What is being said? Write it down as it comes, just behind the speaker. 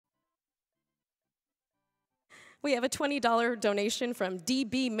We have a $20 donation from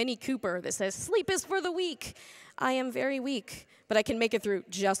DB Mini Cooper that says, "Sleep is for the weak. I am very weak, but I can make it through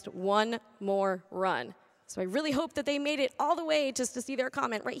just one more run." So I really hope that they made it all the way just to see their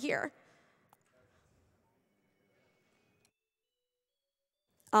comment right here.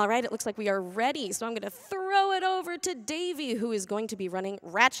 All right, it looks like we are ready, so I'm going to throw it over to Davie, who is going to be running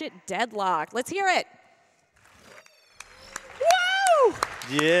Ratchet Deadlocked. Let's hear it. Woo!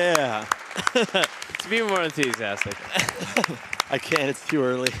 Yeah. To be more enthusiastic. I can't, it's too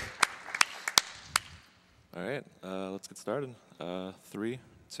early. All right, let's get started. 3,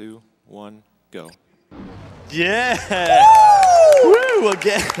 2, 1, go. Yeah! Woo!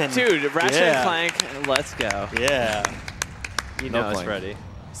 Again. Dude, Ratchet and Clank, let's go. Yeah. You know it's ready.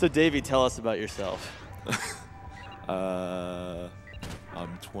 So, Davie, tell us about yourself. I'm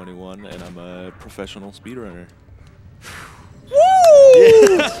 21 and I'm a professional speedrunner.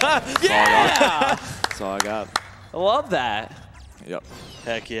 Woo! Yeah! That's all I got. I love that. Yep.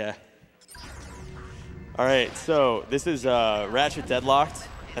 Heck yeah. All right, so this is Ratchet Deadlocked,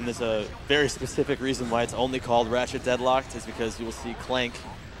 and there's a very specific reason why it's only called Ratchet Deadlocked is because you will see Clank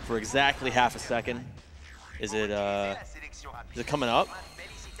for exactly half a second. Is it coming up?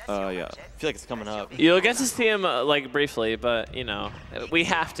 Yeah. I feel like it's coming up. You'll get to see him like briefly, but you know, we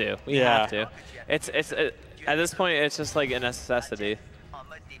have to. We have to. It's at this point, it's just like a necessity.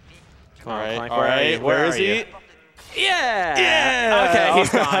 Come on, Clank, where are you? Where is he? Yeah! Yeah! Okay, he's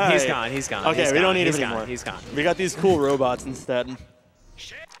gone, he's gone, he's gone. Okay, we don't need him him anymore. He's gone. We got these cool robots instead.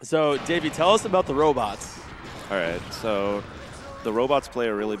 So, Davie, tell us about the robots. All right, so the robots play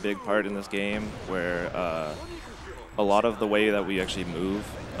a really big part in this game where a lot of the way that we actually move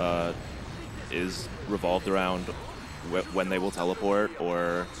is revolved around when they will teleport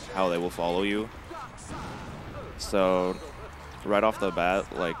or how they will follow you. So right off the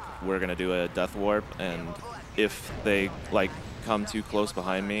bat, like, we're gonna do a death warp, and if they like come too close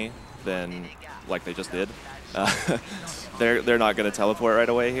behind me, then like they just did, they're not gonna teleport right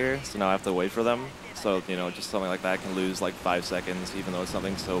away here. So now I have to wait for them. So you know, just something like that can lose like 5 seconds, even though it's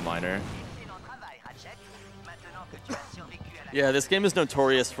something so minor. Yeah, this game is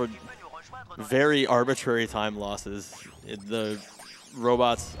notorious for very arbitrary time losses. The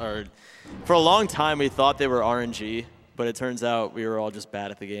robots are, for a long time we thought they were RNG, but it turns out we were all just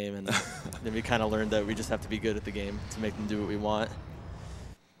bad at the game, and then we kind of learned that we just have to be good at the game to make them do what we want.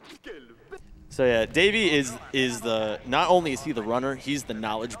 So yeah, Davie is the, not only is he the runner, he's the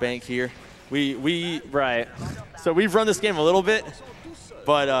knowledge bank here. Right. So we've run this game a little bit,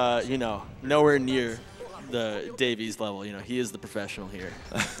 but you know, nowhere near the Davie's level. You know, he is the professional here.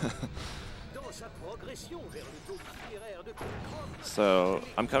 So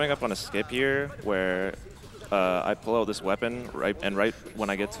I'm coming up on a skip here where I pull out this weapon, right when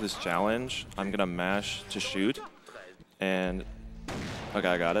I get to this challenge, I'm gonna mash to shoot, and okay,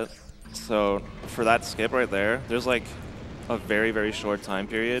 I got it. So for that skip right there, there's like a very, very short time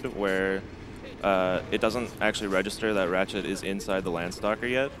period where it doesn't actually register that Ratchet is inside the Landstalker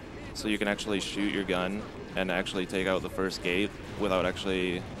yet, so you can actually shoot your gun and actually take out the first gate without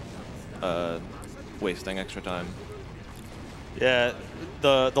actually wasting extra time. Yeah,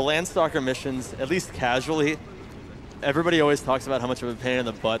 the Landstalker missions, at least casually, everybody always talks about how much of a pain in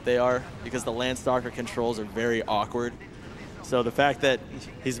the butt they are because the Landstalker controls are very awkward. So the fact that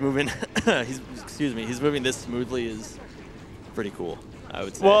he's moving, he's moving this smoothly is pretty cool, I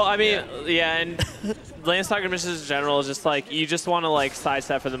would say. Well, I mean, yeah, and Landstalker missions in general is just like, you just want to like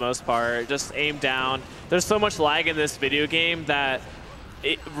sidestep for the most part, just aim down. There's so much lag in this video game that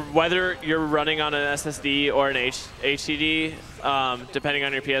whether you're running on an SSD or an HDD, depending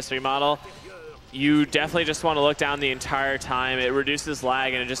on your PS3 model, you definitely just want to look down the entire time. It reduces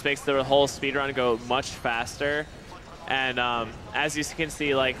lag, and it just makes the whole speedrun go much faster. And as you can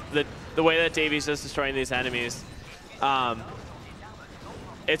see, like the way that Davie's just destroying these enemies,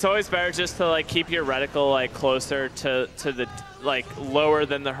 it's always better just to like keep your reticle like closer to the like lower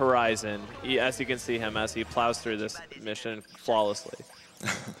than the horizon. As you can see him as he plows through this mission flawlessly.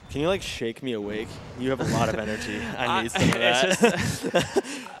 Can you like shake me awake? You have a lot of energy. I need some of that.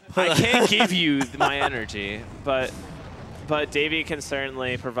 I can't give you my energy, but Davie can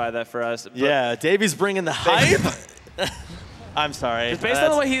certainly provide that for us. But yeah, Davie's bringing the hype. I'm sorry. It's based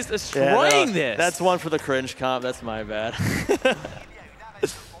on the way he's destroying this. That's one for the cringe comp. That's my bad.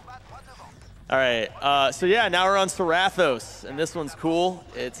 All right. So yeah, now we're on Sarathos, and this one's cool.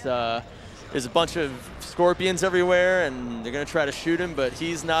 It's there's a bunch of scorpions everywhere, and they're gonna try to shoot him, but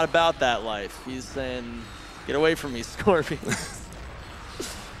he's not about that life. He's saying, "Get away from me, scorpions."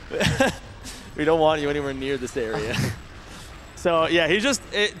 We don't want you anywhere near this area. So yeah, he just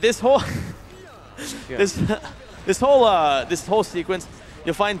this whole This whole sequence,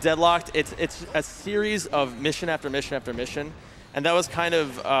 you'll find Deadlocked. It's a series of mission after mission after mission, and that was kind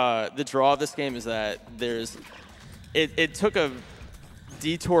of the draw of this game is that it took a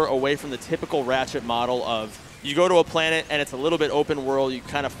detour away from the typical Ratchet model of you go to a planet and it's a little bit open world, you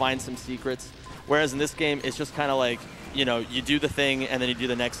kind of find some secrets, whereas in this game it's just kind of like, you know, you do the thing and then you do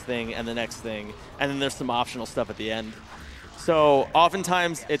the next thing and the next thing, and then there's some optional stuff at the end. So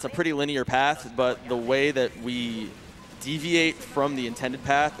oftentimes it's a pretty linear path, but the way that we deviate from the intended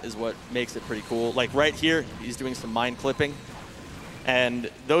path is what makes it pretty cool. Like right here, he's doing some mine clipping,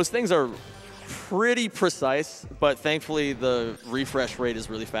 and those things are pretty precise, but thankfully the refresh rate is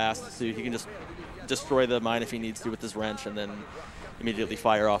really fast, so he can just destroy the mine if he needs to with his wrench and then immediately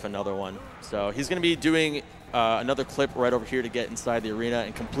fire off another one. So he's going to be doing another clip right over here to get inside the arena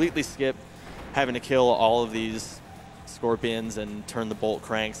and completely skip having to kill all of these scorpions and turn the bolt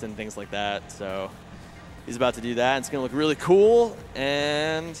cranks and things like that. So he's about to do that. It's going to look really cool.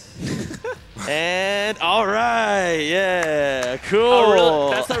 And all right, yeah, cool.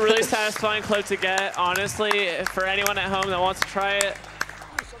 That's a really satisfying clip to get, honestly, for anyone at home that wants to try it.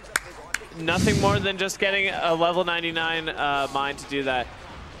 Nothing more than just getting a level 99 mine to do that.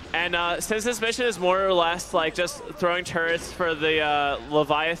 And since this mission is more or less like just throwing turrets for the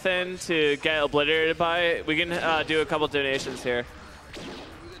Leviathan to get obliterated by, we can do a couple donations here.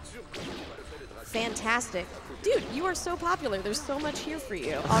 Fantastic. Dude, you are so popular. There's so much here for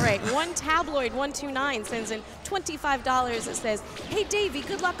you. All right, One Tabloid 129 sends in $25. It says, hey, Davie,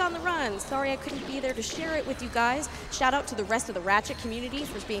 good luck on the run. Sorry I couldn't be there to share it with you guys. Shout out to the rest of the Ratchet community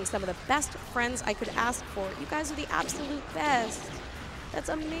for being some of the best friends I could ask for. You guys are the absolute best. That's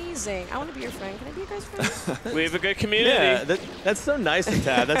amazing. I want to be your friend. Can I be your guys' friend? We have a good community. Yeah, that's so nice of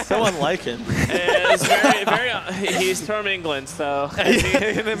Tad. That's so unlike him. It's he's from England, so as you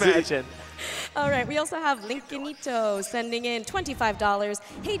can imagine. All right, we also have Lincolnito sending in $25.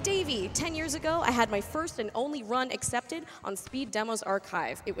 Hey, Davie, 10 years ago, I had my first and only run accepted on Speed Demos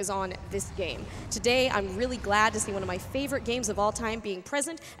Archive. It was on this game. Today, I'm really glad to see one of my favorite games of all time being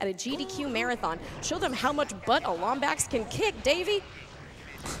present at a GDQ marathon. Show them how much butt a Lombax can kick, Davie.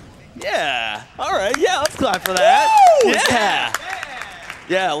 Yeah, all right, yeah, let's clap for that. Woo! Yeah.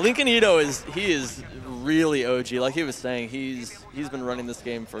 Yeah, Lincolnito is really OG. Like he was saying, he's been running this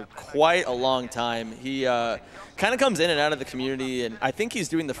game for quite a long time. He kind of comes in and out of the community, and I think he's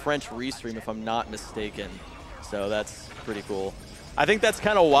doing the French restream if I'm not mistaken. So that's pretty cool. I think that's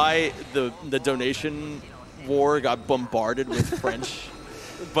kind of why the donation war got bombarded with French.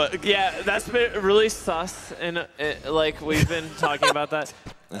 But yeah, that's been really sus, and like we've been talking about that.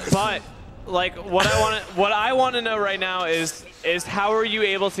 But like what I want to know right now is how are you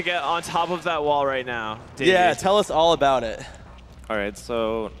able to get on top of that wall right now, Davie? Yeah, tell us all about it. All right,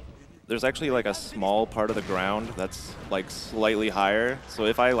 so there's actually like a small part of the ground that's like slightly higher. So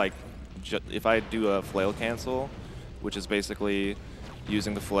if I do a flail cancel, which is basically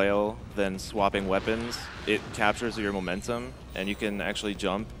using the flail, then swapping weapons, it captures your momentum, and you can actually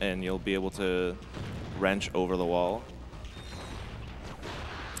jump, and you'll be able to wrench over the wall.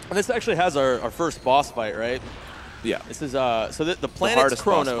 And this actually has our first boss fight, right? Yeah. This is so the planet's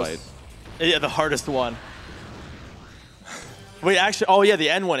Chronos. Boss fight. Yeah, the hardest one. Wait, actually, oh yeah, the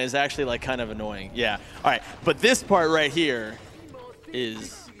end one is actually like kind of annoying. Yeah. All right, but this part right here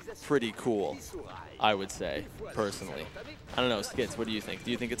is pretty cool, I would say, personally. I don't know, Skits, what do you think?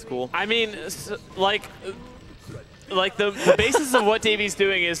 Do you think it's cool? I mean, like the basis of what Davie's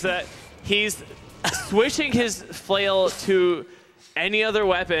doing is that he's switching his flail to any other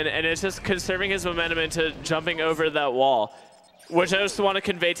weapon, and it's just conserving his momentum into jumping over that wall, which I just want to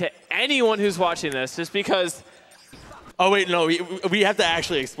convey to anyone who's watching this, just because. Oh, wait, no, we have to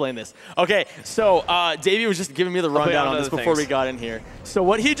actually explain this. Okay, so Davie was just giving me the rundown on this before we got in here. So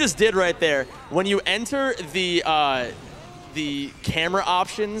what he just did right there, when you enter the camera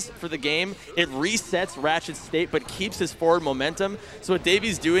options for the game, it resets Ratchet's state but keeps his forward momentum. So what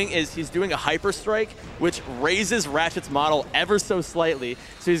Davie's doing is he's doing a hyper strike, which raises Ratchet's model ever so slightly.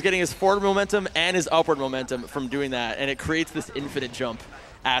 So he's getting his forward momentum and his upward momentum from doing that, and it creates this infinite jump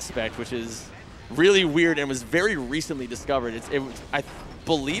aspect, which is really weird and was very recently discovered. I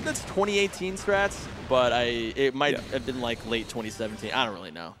believe it's 2018 strats, but it might have been like late 2017. I don't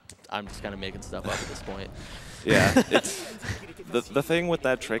really know. I'm just kind of making stuff up at this point. Yeah, it's the thing with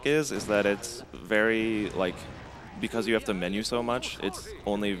that trick is that it's very like, because you have to menu so much, it's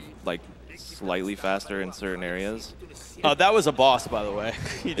only like slightly faster in certain areas. Oh, that was a boss, by the way.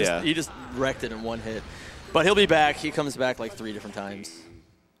 He just wrecked it in one hit. But he'll be back. He comes back like 3 different times.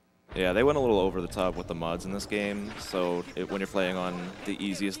 Yeah, they went a little over the top with the mods in this game. So when you're playing on the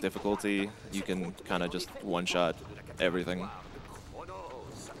easiest difficulty, you can kind of just one-shot everything.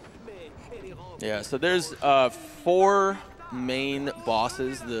 Yeah, so there's 4 main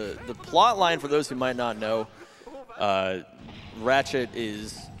bosses. The plot line, for those who might not know, Ratchet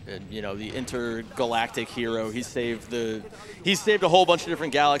is you know, the intergalactic hero. He saved a whole bunch of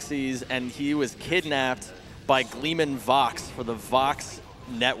different galaxies, and he was kidnapped by Gleeman Vox for the Vox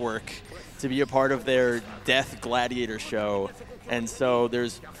network to be a part of their Death Gladiator show. And so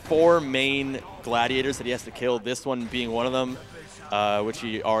there's 4 main gladiators that he has to kill, this one being one of them, which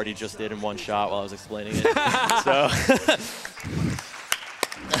he already just did in one shot while I was explaining it. So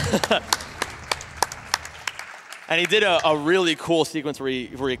and he did a really cool sequence where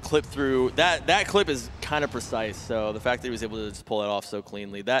he clipped through. That clip is kind of precise, so the fact that he was able to just pull it off so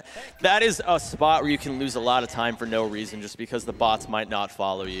cleanly. That is a spot where you can lose a lot of time for no reason just because the bots might not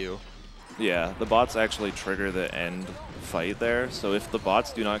follow you. Yeah, the bots actually trigger the end fight there, so if the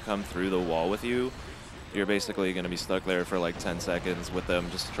bots do not come through the wall with you, you're basically going to be stuck there for like 10 seconds with them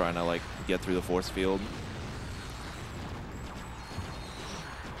just trying to like get through the force field.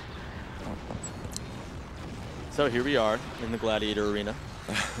 So here we are in the Gladiator Arena.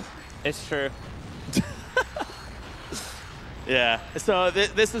 It's true. Yeah, so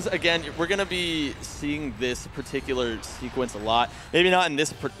this is, again, we're going to be seeing this particular sequence a lot. Maybe not in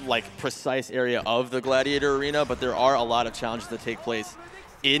this precise area of the Gladiator Arena, but there are a lot of challenges that take place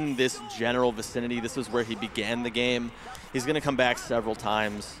in this general vicinity. This is where he began the game. He's going to come back several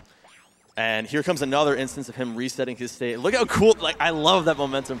times. And here comes another instance of him resetting his state. Look how cool! Like, I love that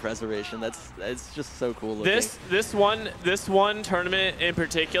momentum preservation. It's just so cool looking. This one tournament in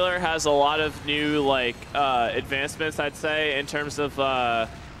particular has a lot of new advancements, I'd say, in terms of flail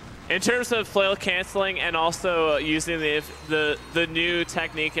canceling and also using the new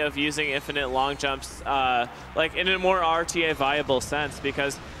technique of using infinite long jumps like in a more RTA viable sense,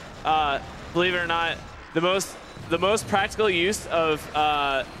 because believe it or not, the most practical use of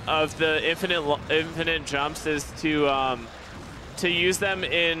the infinite jumps is to use them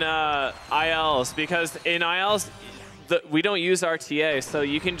in ILs, because in ILs we don't use RTA, so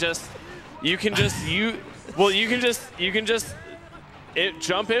you can just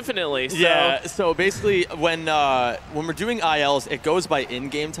jump infinitely. So. Yeah. So basically, when we're doing ILs, it goes by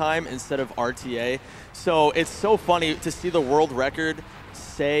in-game time instead of RTA. So it's so funny to see the world record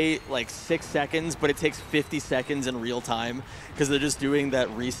say like 6 seconds, but it takes 50 seconds in real time because they're just doing that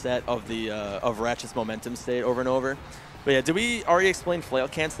reset of the of Ratchet's momentum state over and over. But yeah, did we already explain flail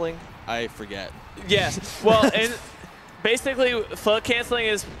canceling? I forget. Yeah. Well, and basically, flail canceling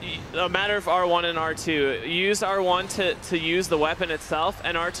is a matter of R1 and R2. You use R1 to use the weapon itself,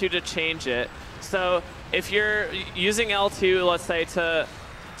 and R2 to change it. So if you're using L2, let's say to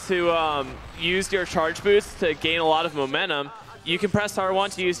use your charge boost to gain a lot of momentum, you can press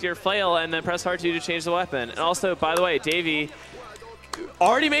R1 to use your flail, and then press R2 to change the weapon. And also, by the way, Davie,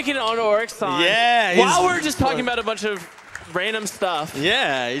 already making an auto orc sign. Yeah. While we're just talking about a bunch of random stuff.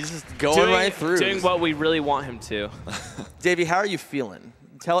 Yeah, he's just going right through. Doing what we really want him to. Davie, how are you feeling?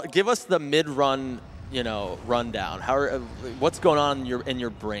 Give us the mid-run, rundown. What's going on in your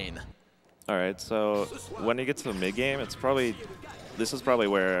brain? All right, so when you get to the mid game, this is probably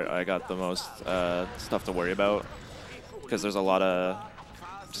where I got the most stuff to worry about, because there's a lot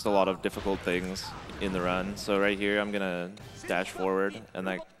of difficult things in the run. So right here, I'm gonna dash forward, and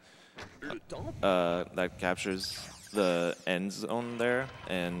that captures the end zone there,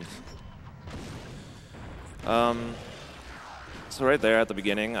 and so right there at the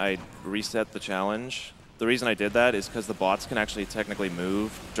beginning, I reset the challenge. The reason I did that is because the bots can actually technically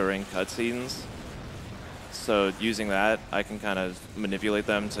move during cutscenes. So using that, I can kind of manipulate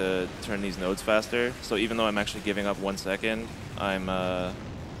them to turn these nodes faster. So even though I'm actually giving up 1 second, I'm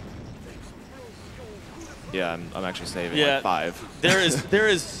actually saving like 5. There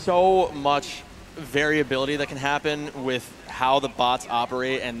is so much variability that can happen with how the bots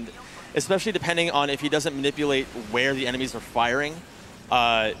operate, and especially depending on if he doesn't manipulate where the enemies are firing,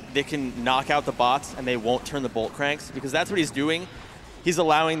 they can knock out the bots and they won't turn the bolt cranks, because that's what he's doing. He's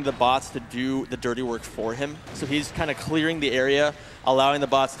allowing the bots to do the dirty work for him. So he's kind of clearing the area, allowing the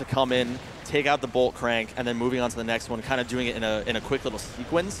bots to come in, take out the bolt crank, and then moving on to the next one, kind of doing it in a quick little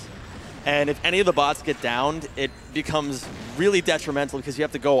sequence. And if any of the bots get downed, it becomes really detrimental because you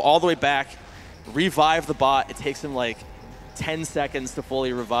have to go all the way back, revive the bot. It takes him like 10 seconds to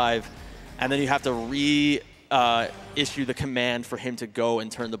fully revive, and then you have to issue the command for him to go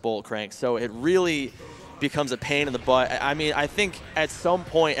and turn the bolt crank. So it really becomes a pain in the butt. I mean, I think at some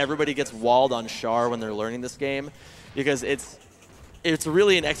point everybody gets walled on Char when they're learning this game, because it's it's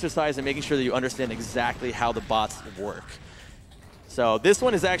really an exercise in making sure that you understand exactly how the bots work. So this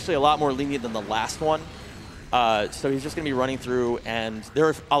one is actually a lot more lenient than the last one. So he's just going to be running through, and there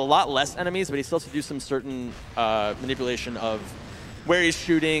are a lot less enemies, but he still has to do some certain manipulation of where he's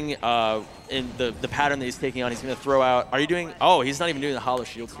shooting, in the pattern that he's taking on. He's going to throw out. Are you doing? Oh, he's not even doing the hollow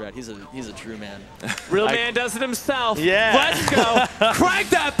shield strat. He's a true man. Real man does it himself. Yeah. Let's go. Crank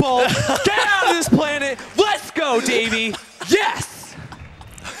that bolt. Get out of this planet. Let's go, Davie. Yes.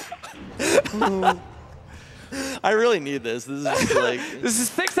 I really need this. This is just like This is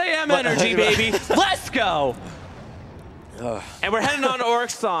 6 a.m. energy, baby. Let's go. And we're heading on to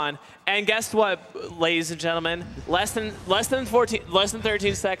Orxon. And guess what, ladies and gentlemen? Less than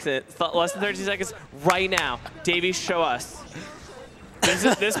 13 seconds right now. Davie, show us.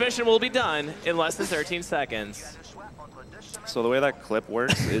 This mission will be done in less than 13 seconds. So the way that clip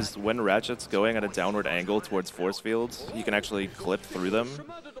works is when Ratchet's going at a downward angle towards force fields, you can actually clip through them.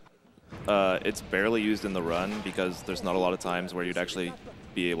 It's barely used in the run because there's not a lot of times where you'd actually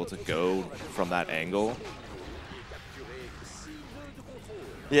be able to go from that angle.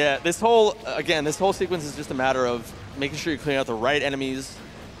 Yeah, this whole sequence is just a matter of making sure you're clearing out the right enemies,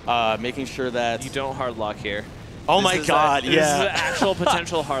 making sure that You don't hard lock here. Oh my God! This is an actual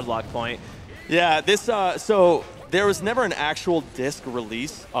potential hard lock point. Yeah, this so there was never an actual disc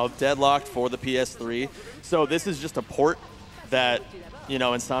release of Deadlocked for the PS3, so this is just a port that, you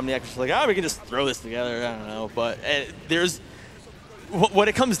know, Insomniac was just like, we can just throw this together. I don't know, but what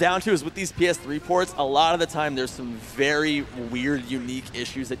it comes down to is with these PS3 ports, a lot of the time there's some very weird, unique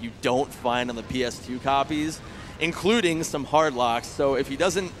issues that you don't find on the PS2 copies, including some hard locks. So if he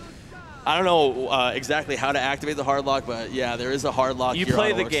doesn't, I don't know exactly how to activate the hard lock, but yeah, there is a hard lock. You here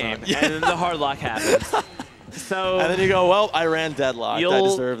play on the Orxon. game, and then the hard lock happens. So and then you go, well, I ran Deadlocked. I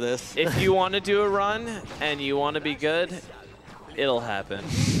deserve this. If you want to do a run and you want to be good, it'll happen.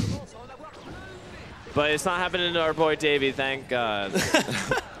 But it's not happening to our boy Davie, thank God.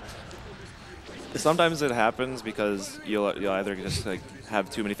 Sometimes it happens because you'll either just like have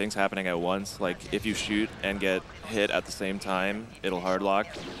too many things happening at once. Like if you shoot and get hit at the same time, it'll hard lock.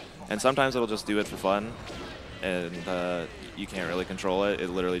 And sometimes it'll just do it for fun, and you can't really control it. It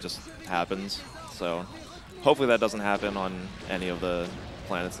literally just happens. So hopefully that doesn't happen on any of the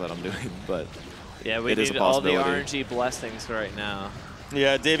planets that I'm doing. But yeah, we need all the RNG blessings right now.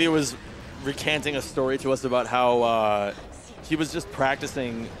 Yeah, Davie was recanting a story to us about how he was just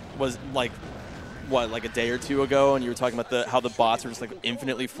practicing, was like, what, like a day or two ago, and you were talking about how the bots were just like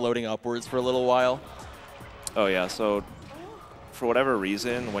infinitely floating upwards for a little while. Oh yeah, so for whatever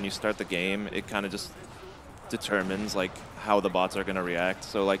reason, when you start the game, it kind of just determines like how the bots are going to react.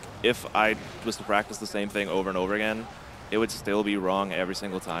 So like if I was to practice the same thing over and over again, it would still be wrong every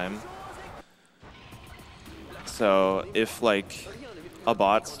single time. So if like a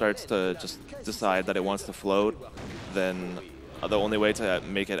bot starts to just decide that it wants to float, then the only way to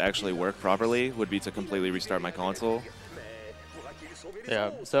make it actually work properly would be to completely restart my console.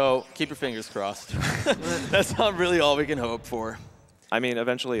 Yeah, so keep your fingers crossed. That's not really all we can hope for. I mean,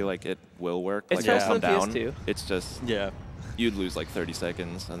 eventually, like, it will work. It's like, it'll come faster than down. PS2. It's just, Yeah. you'd lose like 30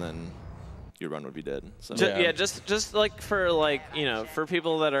 seconds, and then your run would be dead. So Yeah, just like for like, you know, for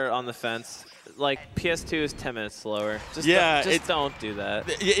people that are on the fence, like PS2 is 10 minutes slower. Just don't do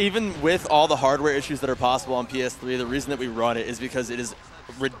that. Even with all the hardware issues that are possible on PS3, the reason that we run it is because it is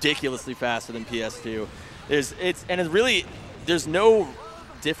ridiculously faster than PS2. There's no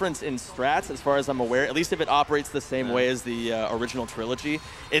difference in strats as far as I'm aware, at least if it operates the same way as the original trilogy.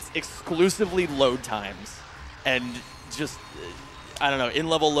 It's exclusively load times and just, I don't know,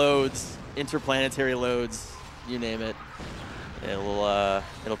 in-level loads, interplanetary loads, you name it. It'll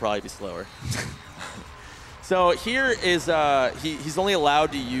probably be slower. So here is he's only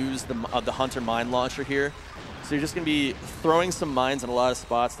allowed to use the Hunter mine launcher here. So you're just going to be throwing some mines in a lot of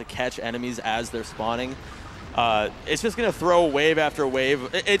spots to catch enemies as they're spawning. It's just going to throw wave after wave.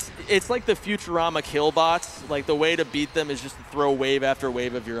 It's like the Futurama kill bots. Like the way to beat them is just to throw wave after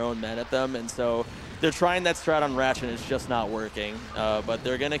wave of your own men at them. And so they're trying that strat on Ratchet, and it's just not working. But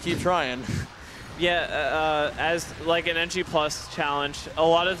they're going to keep trying. Yeah, as like an NG Plus challenge, a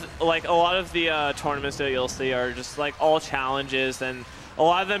lot of the tournaments that you'll see are just like all challenges, and a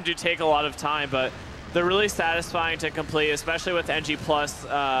lot of them do take a lot of time, but they're really satisfying to complete, especially with NG Plus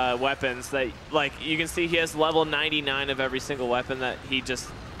weapons. That like you can see he has level 99 of every single weapon that he just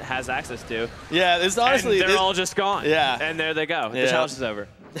has access to. Yeah, it's honestly they're all just gone. Yeah, and there they go. Yeah. The challenge is over.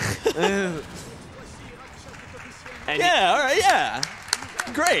 Yeah, all right, yeah.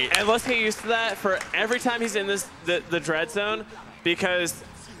 Great. And let's get used to that for every time he's in the dread zone, because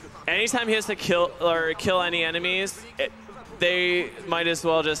anytime he has to kill any enemies, they might as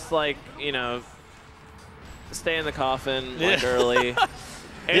well just like, you know, stay in the coffin like early.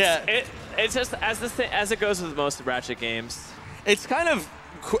 It's just as it goes with most Ratchet games. It's kind of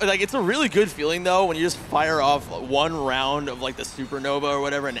like, it's a really good feeling though when you just fire off one round of like the supernova or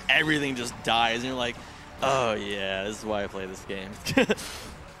whatever and everything just dies and you're like, oh yeah, this is why I play this game.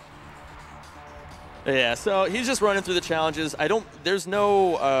 Yeah, so he's just running through the challenges. There's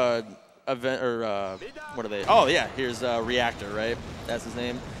no event or what are they? Oh yeah, here's Reactor, right? That's his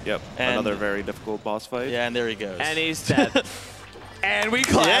name. Yep. And another very difficult boss fight. Yeah, and there he goes. And he's dead. And we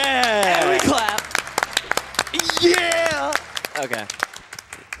clap. Yeah. And we clap. Yeah. Okay.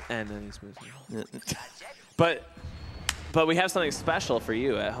 And then he's moving. But we have something special for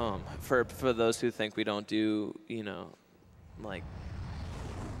you at home. For those who think we don't do, you know, like,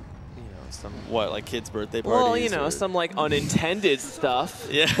 you know, some like kids' birthday parties? Well, you know, some like unintended stuff.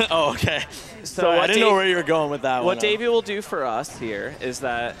 Yeah. Oh, okay. So I didn't know where you were going with that one. What Davie will do for us here is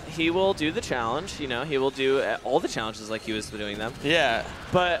that he will do the challenge. You know, he will do all the challenges like he was doing them. Yeah.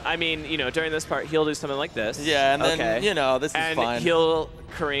 But I mean, you know, during this part, he'll do something like this. Yeah, and then you know, this is fine. And he'll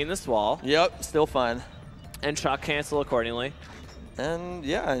careen this wall. Yep, still fine. And shock cancel accordingly. And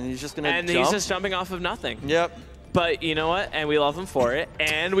yeah, and he's just gonna And jump. he's just jumping off of nothing. Yep. But you know what? And we love him for it.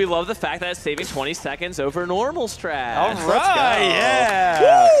 And we love the fact that it's saving 20 seconds over normal strat. All right, Let's go.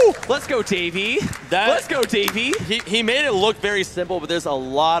 yeah. Woo! Let's go, Davie. Let's go, Davie. He made it look very simple, but there's a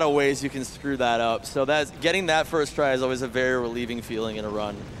lot of ways you can screw that up. So getting that first try is always a very relieving feeling in a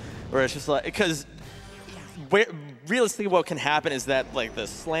run, where it's just like, because realistically what can happen is that like the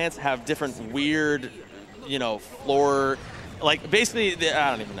slants have different weird, you know, floor. Like, basically,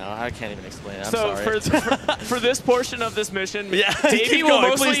 I don't even know. I can't even explain it. I'm sorry. For this portion of this mission, yeah, Davie will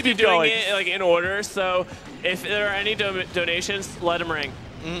mostly be doing it like in order. So if there are any donations, let them ring.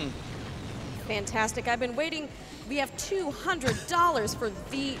 Fantastic. I've been waiting. We have $200 for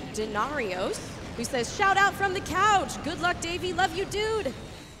the Denarios, who says, shout out from the couch. Good luck, Davie. Love you, dude.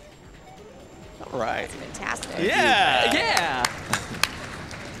 All right. That's fantastic. Yeah. Yeah.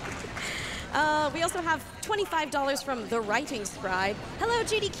 We also have $25 from The Writing Scribe. Hello,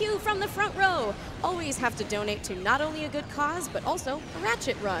 GDQ from the front row. Always have to donate to not only a good cause, but also a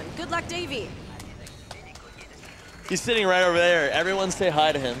Ratchet run. Good luck, Davie. He's sitting right over there. Everyone say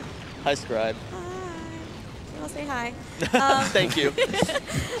hi to him. Hi, Scribe. Hi. I'll say hi. Thank you.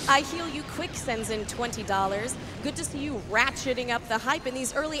 I Heal You Quick sends in $20. Good to see you ratcheting up the hype in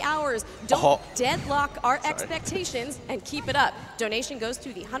these early hours. Don't deadlock our expectations and keep it up. Donation goes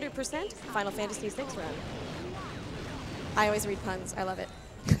to the 100% Final Fantasy VI run. I always read puns. I love it.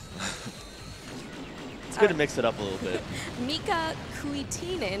 It's good to mix it up a little bit. Mika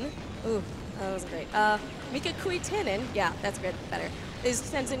Kuitinen. Ooh, that was great. Mika Kuitinen. Yeah, that's good. Better.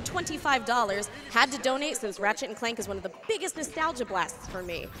 Sends in $25. Had to donate since Ratchet & Clank is one of the biggest nostalgia blasts for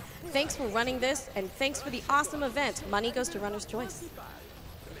me. Thanks for running this, and thanks for the awesome event. Money goes to Runner's Choice.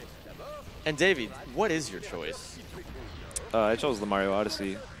 And Davie, what is your choice? I chose the Mario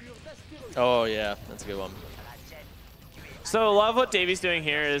Odyssey. Oh yeah, that's a good one. So a lot of what Davie's doing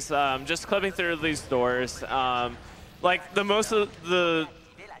here is just clipping through these doors. Like most of the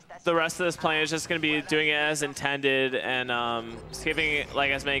rest of this plan is just going to be doing it as intended and skipping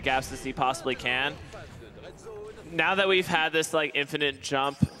like as many gaps as he possibly can. Now that we've had this like infinite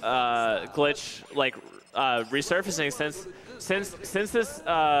jump glitch like resurfacing since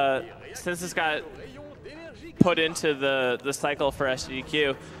this got put into the cycle for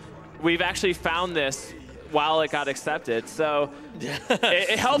SGDQ, we've actually found this while it got accepted. So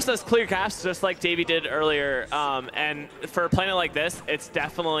it helps us clear gaps just like Davie did earlier. And for a planet like this, it's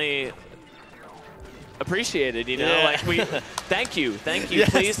definitely appreciated, you know? Yeah. Like thank you.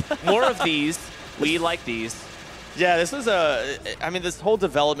 Yes. Please, more of these. We like these. Yeah, this is I mean, this whole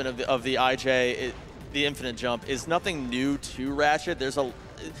development of the IJ, the infinite jump, is nothing new to Ratchet.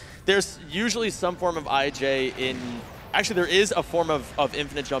 There's usually some form of IJ in. Actually, there is a form of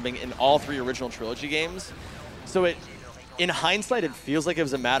infinite jumping in all 3 original Trilogy games. So in hindsight, it feels like it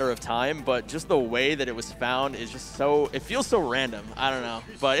was a matter of time, but just the way that it was found is just it feels so random. I don't know,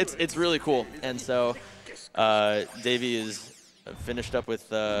 but it's really cool. And so Davie is finished up with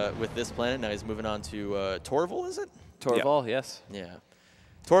this planet. Now he's moving on to Torval, is it? Torval, yes. Yeah.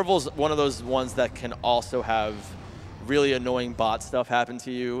 Torval's one of those ones that can also have really annoying bot stuff happen to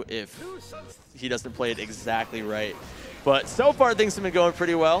you if he doesn't play it exactly right. But so far, things have been going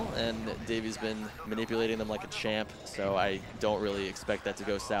pretty well, and Davie's been manipulating them like a champ, so I don't really expect that to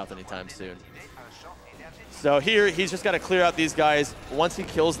go south anytime soon. So here, he's just got to clear out these guys. Once he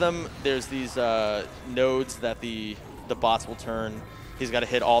kills them, there's these nodes that the bots will turn. He's got to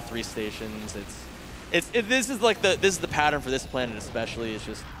hit all 3 stations. This is like the pattern for this planet especially. It's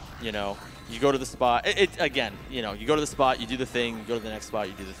just, you know, you go to the spot. Again, you know, you go to the spot, you do the thing. You go to the next spot,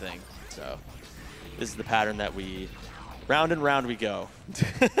 you do the thing. So this is the pattern that we round and round we go.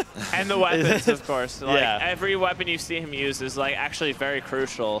 And the weapons, of course. Like, yeah. Every weapon you see him use is like actually very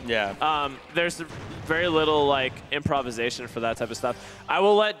crucial. Yeah. There's very little like improvisation for that type of stuff. I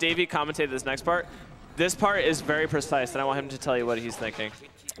will let Davie commentate this next part. This part is very precise, and I want him to tell you what he's thinking.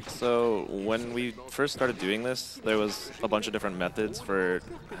 So when we first started doing this, there was a bunch of different methods for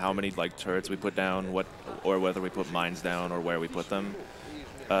how many like turrets we put down, or whether we put mines down, or where we put them.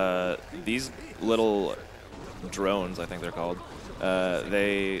 These little drones, I think they're called,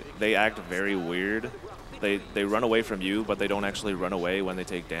 they act very weird. They run away from you, but they don't actually run away when they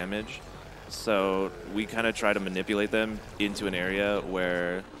take damage. So we kind of try to manipulate them into an area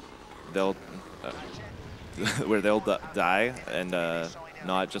where they'll die and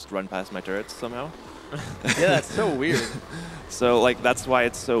not just run past my turrets somehow. Yeah, that's so weird. So like that's why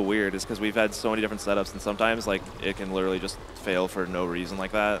it's so weird, is because we've had so many different setups, and sometimes like it can literally just fail for no reason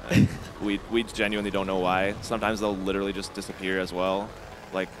like that. And we genuinely don't know why. Sometimes they'll literally just disappear as well.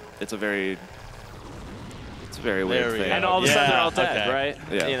 Like it's a very weird thing. And all of a sudden they're all dead, right?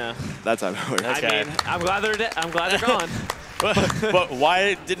 Yeah. You know. That's how it works. I mean, I'm glad they're dead. I'm glad they're gone. But why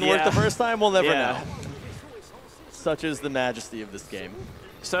it didn't work the first time, we'll never know. Yeah. Such is the majesty of this game.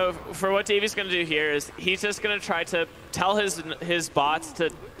 So for what Davie's going to do here is he's just going to try to tell his bots to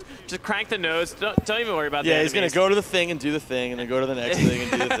just crank the nodes. Don't even worry about the Yeah, he's going enemies. to go to the thing and do the thing, and then go to the next thing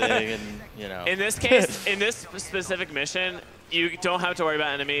and do the thing, and, you know. In this case, in this specific mission, you don't have to worry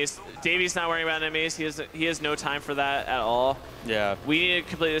about enemies. Davie's not worrying about enemies. He has no time for that at all. Yeah. We need to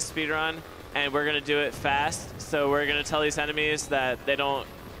complete this speed run, and we're going to do it fast. So we're going to tell these enemies that they don't.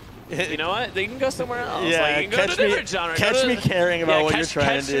 You know what? They can go somewhere else. Yeah, like, you can go to a different genre. Catch me caring about what you're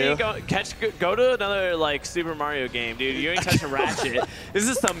trying to do. Go to another like Super Mario game, dude. You ain't touching Ratchet. This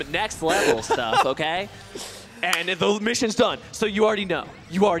is some next level stuff, okay? And the mission's done, so you already know.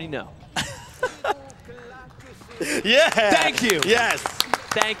 You already know. Yeah. Thank you. Yes.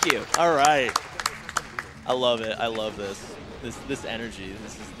 Thank you. All right. I love it. I love this. This energy.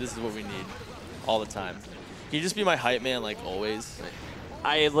 This is what we need all the time. Can you just be my hype man like always?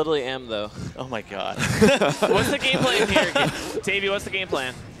 I literally am, though. Oh my god. What's the game plan here? Davie, what's the game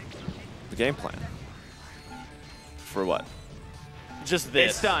plan? The game plan. For what? Just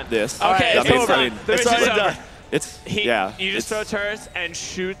this. It's done. This. Okay, Right, it's it's over. over. The It's mission's already over. done. Yeah. You just throw turrets and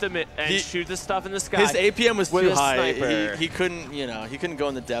shoot shoot the stuff in the sky. His APM was with too a high. sniper. He couldn't, you know, he couldn't go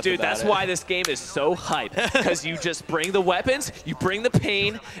in the depth. Dude, about that's it. why this game is so hype. Because you just bring the weapons, you bring the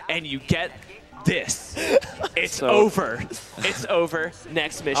pain, and you get this. It's over. It's over.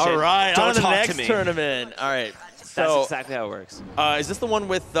 Next mission. All right, Don't on to the talk next to me. tournament. All right. That's So, exactly how it works. is this the one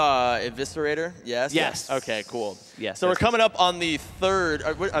with Eviscerator? Yes. Yes. Okay. Cool. Yes, So we're yes, coming up on the third.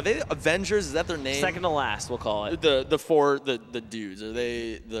 Are they Avengers? Is that their name? Second to last, we'll call it. The dudes. Are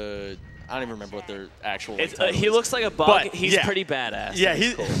they the? I don't even remember what their actual. Like, title He is. looks like a bug. But, He's yeah. pretty badass. Yeah.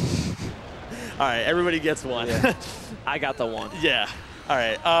 He's He's cool. All right. Everybody gets one. Yeah. I got the one. Yeah. All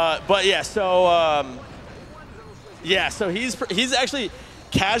right. But yeah. So he's actually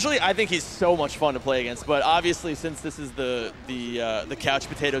casually. I think he's so much fun to play against. But obviously, since this is the couch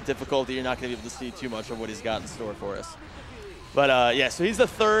potato difficulty, you're not going to be able to see too much of what he's got in store for us. But yeah. So he's the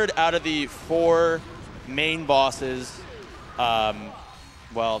third out of the 4 main bosses.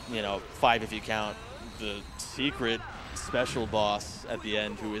 Well, you know, 5 if you count the secret special boss at the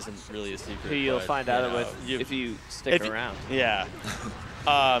end, who isn't really a secret. Who you'll but, find you out know, with if you stick around. Yeah.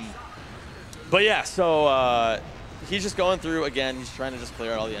 But yeah, so he's just going through again. He's trying to just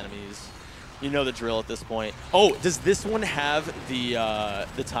clear out all the enemies. You know the drill at this point. Oh, does this one have the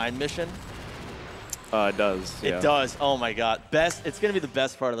time mission? It does. Yeah. It does. Oh my God, best. It's gonna be the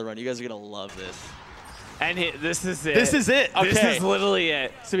best part of the run. You guys are gonna love this. And this is it. This is it. Okay. This is literally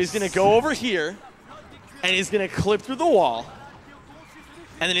it. So he's gonna go over here, and he's gonna clip through the wall,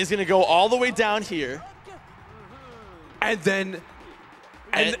 and then he's gonna go all the way down here, And then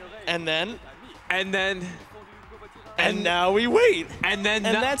now we wait, and then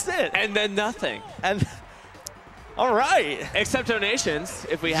and that's it. And then nothing. And all right. Except donations,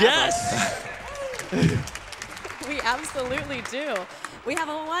 if we have Yes. We absolutely do. We have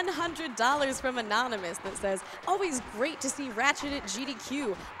a $100 from Anonymous that says, always great to see Ratchet at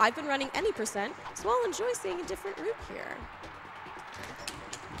GDQ. I've been running any %, so I'll enjoy seeing a different route here.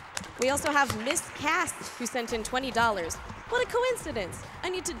 We also have Miss Cass, who sent in $20. What a coincidence. I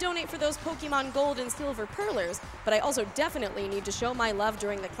need to donate for those Pokemon Gold and Silver Pearlers, but I also definitely need to show my love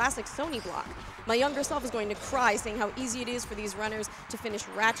during the classic Sony block. My younger self is going to cry seeing how easy it is for these runners to finish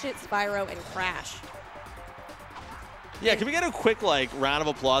Ratchet, Spyro, and Crash. Yeah, can we get a quick round of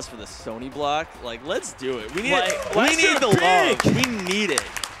applause for the Sony block? Let's do it. We need Like, we let's need do the it love. We need it.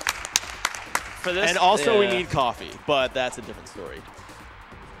 For this, And also we yeah. need coffee, but that's a different story.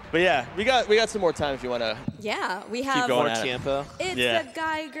 But yeah, we got some more time if you want to Yeah, we keep have. going More at it. Tiempo. It's Yeah. the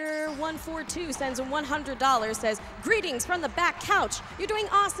Geiger142 sends $100, says, greetings from the back couch. You're doing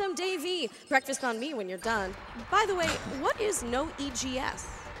awesome, Davie. Breakfast on me when you're done. By the way, what is no EGS?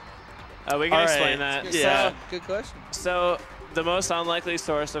 We can All explain right. that. Yeah. Good question. So the most unlikely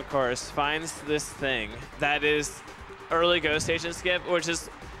source, of course, finds this thing that is early Go Station skip, which is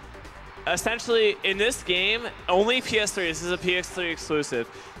essentially, in this game, only PS3. This is a PS3 exclusive.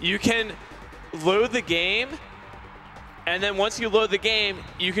 You can load the game, and then once you load the game,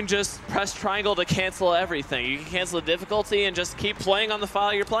 you can just press triangle to cancel everything. You can cancel the difficulty and just keep playing on the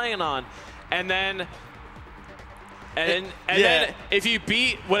file you're playing on. And then, then if you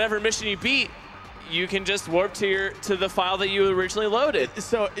beat whatever mission you beat, you can just warp to the file that you originally loaded.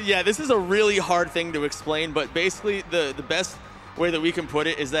 So yeah, this is a really hard thing to explain, but basically the best way that we can put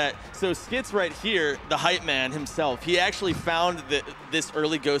it is that, so Skit's right here, the hype man himself, he actually found this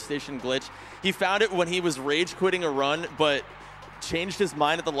early Go Station glitch. He found it when he was rage quitting a run, but changed his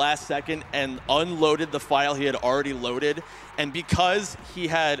mind at the last second and unloaded the file he had already loaded. And because he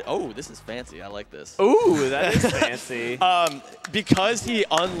had, oh, this is fancy, I like this. Ooh, that is fancy. Because he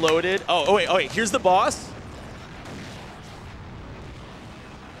unloaded, oh wait, here's the boss.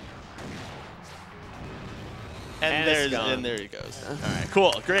 And there he goes. All right,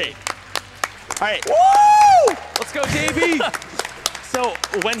 cool, great. All right, woo! Let's go, Davie! So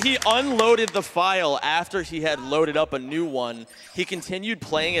when he unloaded the file after he had loaded up a new one, he continued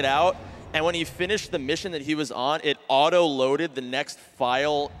playing it out, and when he finished the mission that he was on, it auto-loaded the next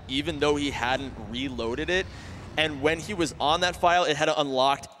file even though he hadn't reloaded it. And when he was on that file, it had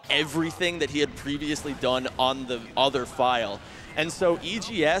unlocked everything that he had previously done on the other file. And so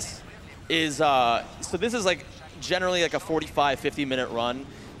EGS is, so this is generally a 45, 50-minute run.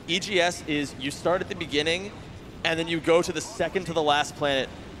 EGS is you start at the beginning, and then you go to the second to the last planet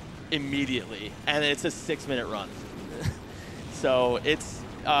immediately, and it's a 6-minute run. So it's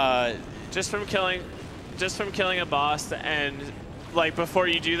just from killing a boss, and before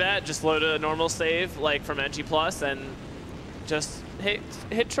you do that, just load a normal save from NG Plus and just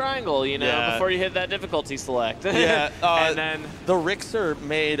hit triangle, Yeah. before you hit that difficulty select. Yeah, and then the Rixer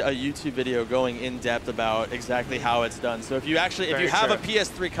made a YouTube video going in depth about exactly how it's done. So if you have a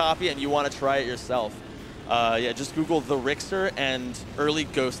PS3 copy and you want to try it yourself, yeah, just Google the Rixer and early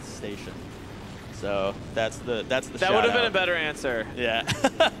Ghost Station. So that's the that would have been a better answer. Yeah,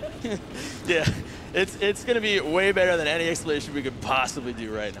 yeah, it's gonna be way better than any explanation we could possibly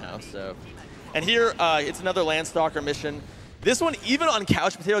do right now. So, and here it's another Landstalker mission. This one, even on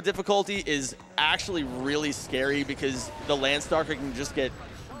couch potato difficulty, is actually really scary because the Landstalker can just get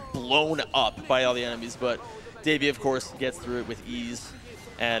blown up by all the enemies. But Davie, of course, gets through it with ease.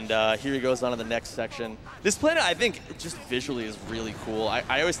 And here he goes on to the next section. This planet, I think, just visually is really cool.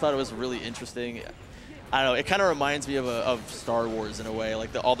 I always thought it was really interesting. I don't know, it kind of reminds me of Star Wars in a way,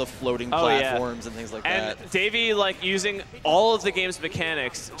 all the floating platforms and things like that. And Davie, using all of the game's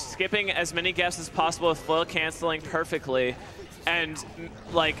mechanics, skipping as many gaps as possible with foil canceling perfectly, and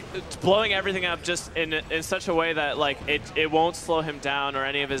blowing everything up just in such a way that it won't slow him down or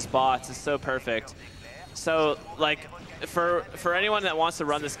any of his bots is so perfect. So for anyone that wants to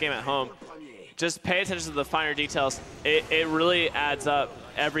run this game at home, just pay attention to the finer details. It really adds up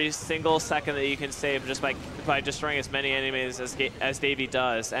every single second that you can save just by destroying as many enemies as Davie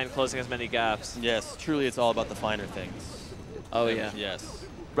does and closing as many gaps. Yes, truly it's all about the finer things. Oh, yeah. Yes.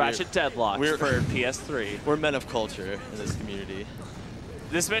 Ratchet Deadlocked for PS3. We're men of culture in this community.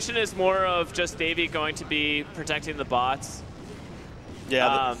 This mission is more of just Davie going to be protecting the bots.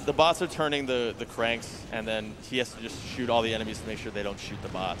 Yeah, the bots are turning the cranks, and then he has to just shoot all the enemies to make sure they don't shoot the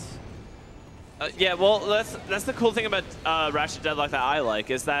bots. Yeah, well, that's the cool thing about Ratchet Deadlocked that I like,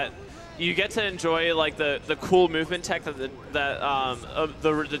 is that you get to enjoy the cool movement tech that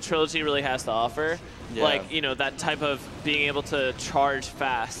the trilogy really has to offer. Yeah. That type of being able to charge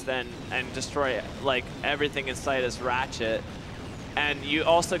fast and destroy everything in sight as Ratchet, and you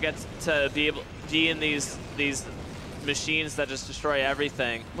also get to be in these machines that just destroy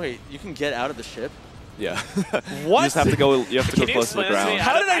everything. Wait, you can get out of the ship? Yeah. What? You just have to go. You have to go Can you close to the explain this to me? ground.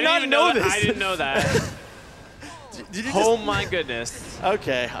 How did I not know this? I didn't know that. Did you Oh my goodness.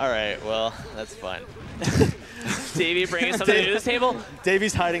 Okay, all right, well, that's fine. Davie bringing something to this table.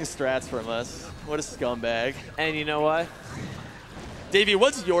 Davie's hiding strats from us. What a scumbag. And you know what? Davie,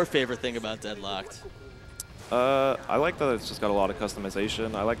 what's your favorite thing about Deadlocked? I like that it's just got a lot of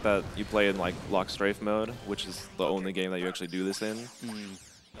customization. I like that you play in like lock strafe mode, which is the only game that you actually do this in.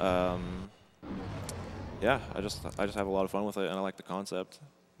 Yeah, I just have a lot of fun with it, and I like the concept.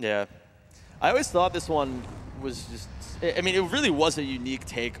 Yeah. I always thought this one was just, I mean, it really was a unique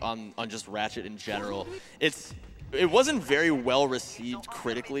take on just Ratchet in general. It wasn't very well received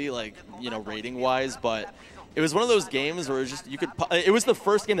critically, like, you know, rating-wise, but it was one of those games where it was just, it was the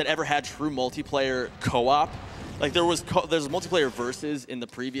first game that ever had true multiplayer co-op. Like, there's multiplayer versus in the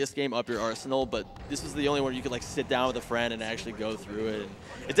previous game, Up Your Arsenal, but this was the only one you could, like, sit down with a friend and actually go through it. And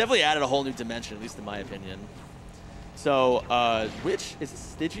it definitely added a whole new dimension, at least in my opinion. So, which is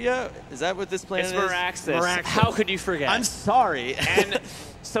Stygia? Is that what this planet is? Meraxis. How could you forget? I'm sorry. And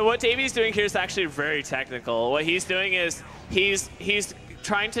so what Davie's doing here is actually very technical. What he's doing is he's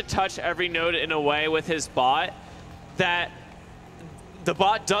trying to touch every node in a way with his bot that the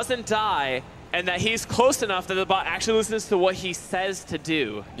bot doesn't die, and that he's close enough that the bot actually listens to what he says to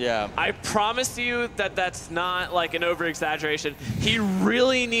do. Yeah. I promise you that that's not like an over-exaggeration. He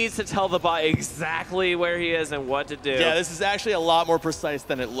really needs to tell the bot exactly where he is and what to do. Yeah, this is actually a lot more precise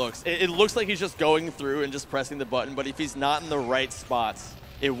than it looks. It looks like he's just going through and just pressing the button, but if he's not in the right spots,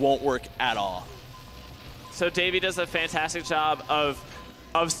 it won't work at all. So Davie does a fantastic job of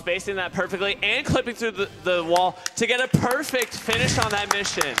spacing that perfectly and clipping through the wall to get a perfect finish on that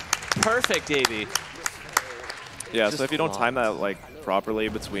mission. Perfect, Davie. Yeah, so if you don't time that like properly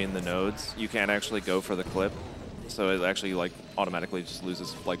between the nodes, you can't actually go for the clip. So it actually like automatically just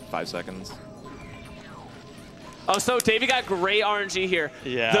loses like 5 seconds. Oh, so Davie got great RNG here.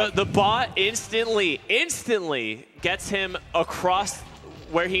 Yeah. The bot instantly gets him across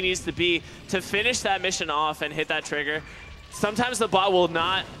where he needs to be to finish that mission off and hit that trigger. Sometimes the bot will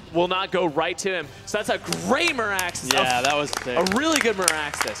not go right to him. So that's a great Meraxis. Yeah, that was sick. A really good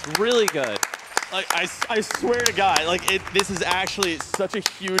Meraxis. Really good. Like, I swear to God, like, this is actually such a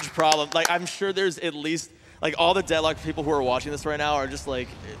huge problem. Like, I'm sure there's at least, like, all the Deadlocked people who are watching this right now are just, like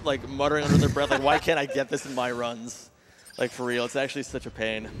muttering under their breath, like, why can't I get this in my runs? Like, for real, it's actually such a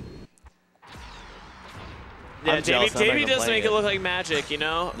pain. Yeah, Davie does make it look like magic, you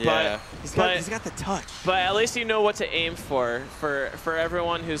know? Yeah. But he's got the touch. But at least you know what to aim for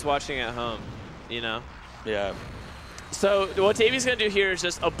everyone who's watching at home, you know? Yeah. So what Davie's going to do here is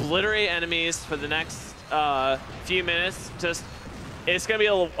just obliterate enemies for the next few minutes. It's going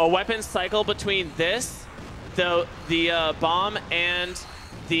to be a weapon cycle between this, the bomb, and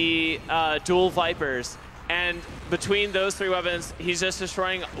the dual Vipers. And between those three weapons, he's just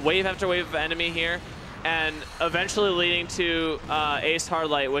destroying wave after wave of enemy here, and eventually leading to Ace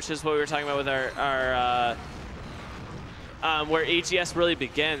Hardlight, which is what we were talking about with our where EGS really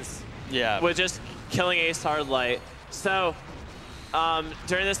begins. Yeah. With just killing Ace Hardlight. So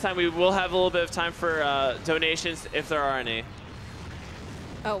during this time, we will have a little bit of time for donations, if there are any.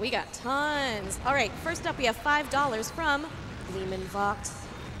 Oh, we got tons. All right, first up, we have $5 from Gleeman Vox.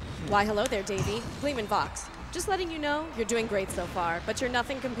 Why, hello there, Davie. Gleeman Vox. Just letting you know, you're doing great so far, but you're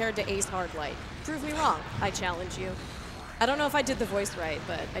nothing compared to Ace Hardlight. Prove me wrong. I challenge you. I don't know if I did the voice right,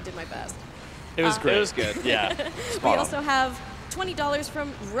 but I did my best. It was great. It was good. Yeah. We also have $20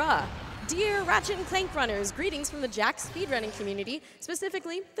 from Ruh. Dear Ratchet and Clank runners, greetings from the Jack speedrunning community,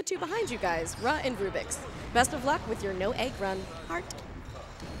 specifically the two behind you guys, Ruh and Rubik's. Best of luck with your no egg run. Heart.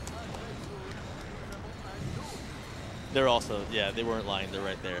 They're also, yeah, they weren't lying. They're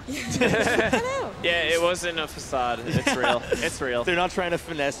right there. Hello. Yeah, it wasn't a facade. It's real. It's real. They're not trying to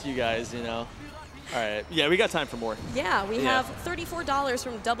finesse you guys, you know. All right. Yeah, we got time for more. Yeah, we have $34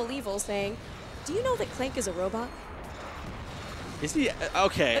 from Double Evil saying, do you know that Clank is a robot? Is he?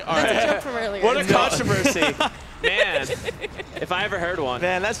 Okay, all That's right. a joke from earlier. What a controversy. Man, if I ever heard one.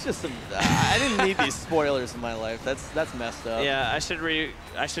 Man, that's just some, I didn't need these spoilers in my life. That's messed up. Yeah, I should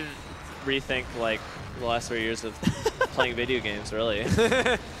rethink like the last 3 years of playing video games, really.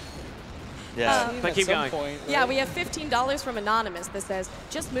 Yeah. But keep going. Yeah, we have $15 from Anonymous that says,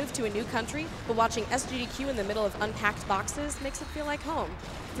 just moved to a new country, but watching SGDQ in the middle of unpacked boxes makes it feel like home.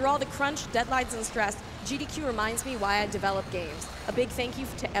 Through all the crunch, deadlines, and stress, GDQ reminds me why I develop games. A big thank you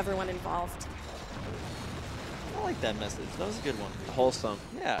to everyone involved. I like that message. That was a good one. Wholesome.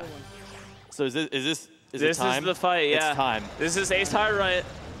 Yeah. So is it This time? is the fight, yeah. It's time. This is Ace Hardlight.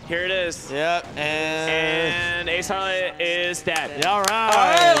 Here it is. Yep, and Ace Hardlight is dead. Yeah, all right.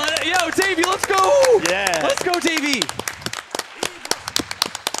 All right, yo, Davie, let's go. Yeah. Let's go, Davie.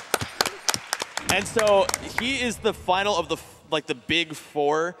 And so he is the final of the big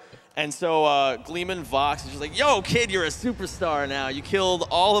four. And so Gleeman Vox is just like, yo, kid, you're a superstar now. You killed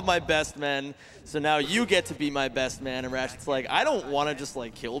all of my best men, so now you get to be my best man. And Ratchet's like, I don't want to just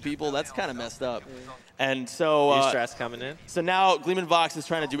like kill people. That's kind of messed up. And so New strats coming in. So now Gleeman Vox is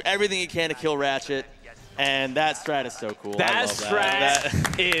trying to do everything he can to kill Ratchet, and that strat is so cool. That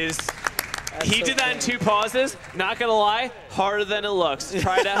strat is. He did that in 2 pauses. Not gonna lie, harder than it looks.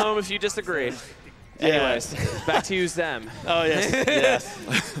 Try it at home if you disagree. Anyways, back to you, Zem. Oh yes,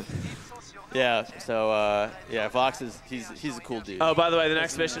 yes. Yeah. So yeah, Vox is he's a cool dude. Oh, by the way, the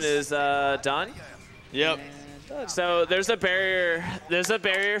next mission is done. Yep. So there's a barrier. There's a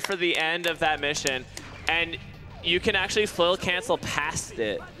barrier for the end of that mission, and you can actually flail cancel past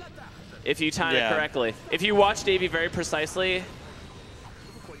it if you time it correctly. If you watch Davie very precisely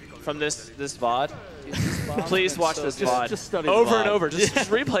from this VOD, please watch this VOD just study over the VOD. and over. Just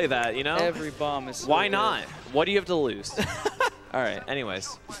replay that, you know? Every bomb is so Why good. not? What do you have to lose? All right,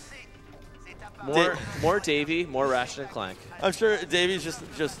 anyways. More Davie, more Ratchet and Clank. I'm sure Davey's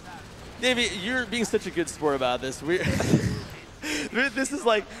just Davey, you're being such a good sport about this. This is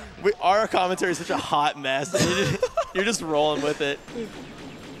like our commentary is such a hot mess. And you're just rolling with it.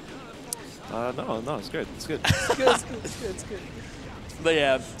 No, it's good. It's good. It's good. But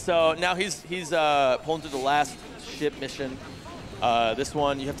yeah, so now he's pulling through the last ship mission. This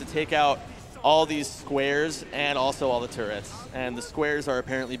one, you have to take out all these squares and also all the turrets. And the squares are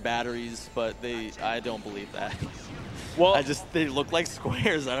apparently batteries, but I don't believe that. Well, they look like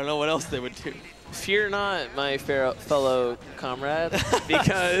squares. I don't know what else they would do. fear not, my fellow comrade,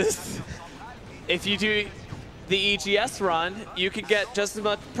 because if you do the EGS run, you could get just as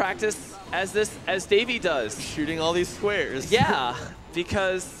much practice as Davie does. Shooting all these squares. Yeah,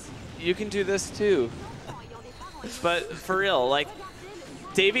 because you can do this too. But for real, like,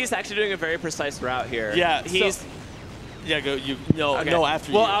 Davie's actually doing a very precise route here. Yeah, he's. Go. No,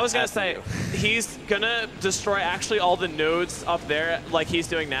 after you. Well, I was gonna After say you. he's gonna destroy actually all the nodes up there, like he's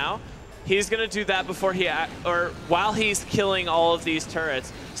doing now. He's gonna do that before while he's killing all of these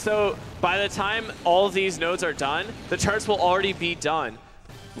turrets. So by the time all of these nodes are done, the turrets will already be done.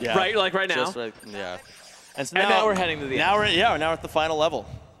 Yeah. Right, like right now. Just right, yeah. And so And now we're heading to the now end. we're at the final level.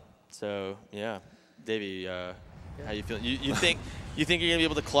 So yeah, Davey, how you feeling? You think you're gonna be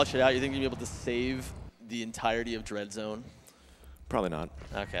able to clutch it out? You think you're gonna be able to save the entirety of Dread Zone? Probably not.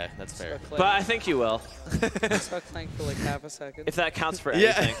 Okay, that's fair. But I think you will, We saw Clank for like half a second. if that counts for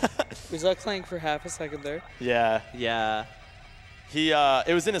Yeah. anything. We saw Clank for half a second there. Yeah. Yeah.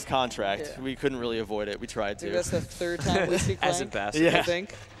 It was in his contract. Yeah. We couldn't really avoid it. We tried to. Dude, that's the third time we see Clank. As ambassador. Yeah. I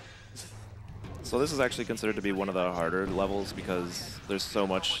think. So this is actually considered to be one of the harder levels because there's so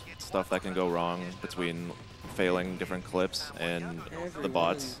much stuff that can go wrong between failing different clips and Every the one of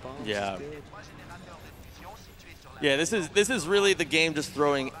bots. these bombs Yeah. is good. Yeah, this is really the game just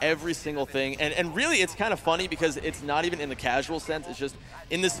throwing every single thing. And really, it's kind of funny because it's not even in the casual sense. It's just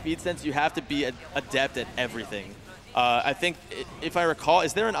in the speed sense, you have to be adept at everything. I think, if I recall,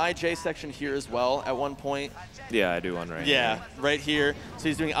 is there an IJ section here as well at one point? Yeah, I do one right Yeah, here. right here. So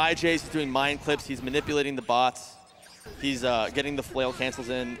he's doing IJs, he's doing mind clips, he's manipulating the bots. He's getting the flail cancels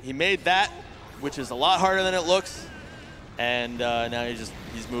in. He made that, which is a lot harder than it looks. And now he's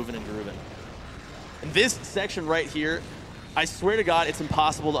moving and grooving. And this section right here, I swear to God, it's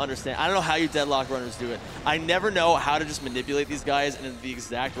impossible to understand. I don't know how you deadlock runners do it. I never know how to just manipulate these guys in the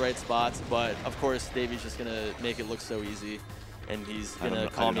exact right spots, but of course, Davey's just gonna make it look so easy, and he's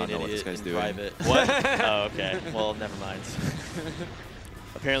gonna call me an idiot in private. What? Oh, okay. Well, never mind.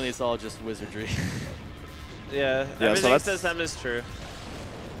 Apparently, it's all just wizardry. Yeah. so Everything that's- says them is true.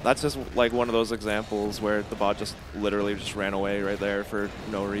 That's just like one of those examples where the bot just literally just ran away right there for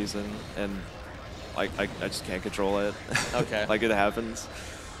no reason, and like I just can't control it. Okay. Like it happens.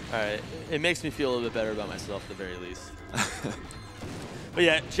 All right. It makes me feel a little bit better about myself at the very least. But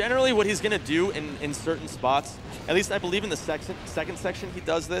yeah, generally what he's going to do in certain spots, at least I believe in the second section he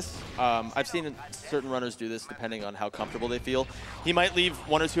does this. I've seen certain runners do this depending on how comfortable they feel. He might leave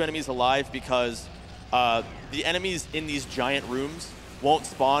 1 or 2 enemies alive because the enemies in these giant rooms won't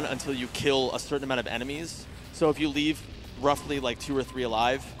spawn until you kill a certain amount of enemies. So if you leave roughly like 2 or 3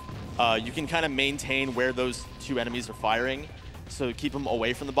 alive, you can kind of maintain where those 2 enemies are firing. So keep them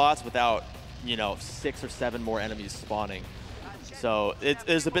away from the bots without, 6 or 7 more enemies spawning. So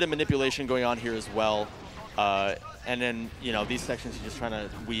there's a bit of manipulation going on here as well. And then, these sections you're just trying to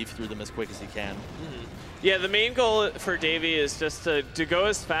weave through them as quick as you can. Mm-hmm. Yeah, the main goal for Davie is just to go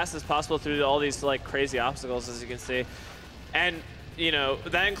as fast as possible through all these like crazy obstacles, as you can see. And you know,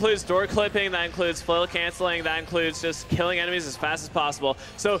 that includes door clipping, that includes flail canceling, that includes just killing enemies as fast as possible.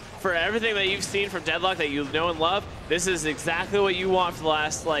 So for everything that you've seen from Deadlock that you know and love, this is exactly what you want for the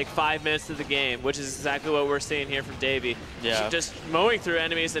last like 5 minutes of the game, which is exactly what we're seeing here from Davie. Yeah. Just mowing through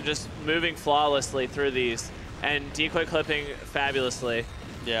enemies and just moving flawlessly through these and decoy clipping fabulously.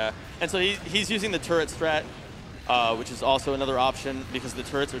 Yeah, and so he's using the turret strat, which is also another option because the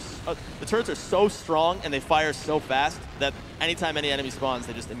turrets are so strong and they fire so fast that anytime any enemy spawns,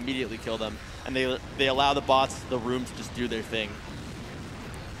 they just immediately kill them, and they allow the bots the room to just do their thing.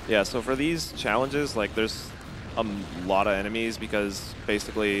 Yeah, so for these challenges, like there's a lot of enemies because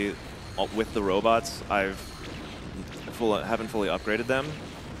basically with the robots, haven't fully upgraded them,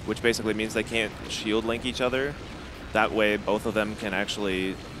 which basically means they can't shield link each other. That way, both of them can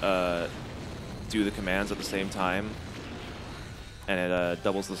actually do the commands at the same time, and it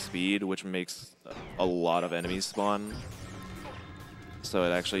doubles the speed, which makes a lot of enemies spawn. So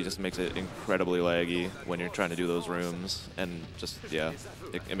it actually just makes it incredibly laggy when you're trying to do those rooms, and just, yeah,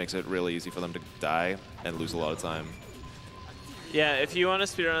 it makes it really easy for them to die and lose a lot of time. Yeah, if you want to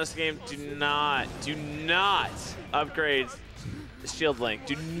speedrun this game, do not upgrade shield link.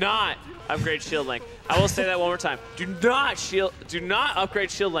 Do not upgrade shield link. I will say that one more time. Do not upgrade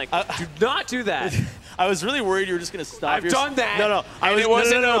shield link. Do not do that. I was really worried you were just going to stop. I've done that. No. It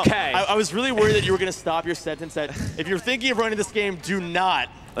wasn't okay. I was really worried that you were going to stop your sentence at, if you're thinking of running this game, do not.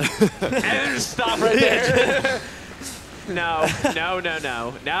 And then just stop right there. No.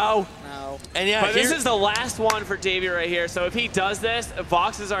 And yeah, but this is the last one for Davie right here. So if he does this,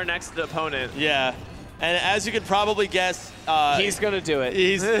 Vox is our next opponent. Yeah. And as you could probably guess, he's going to do it.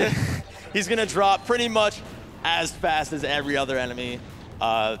 He's going to drop pretty much as fast as every other enemy.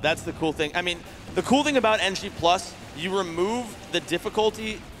 That's the cool thing. I mean, the cool thing about NG+, you remove the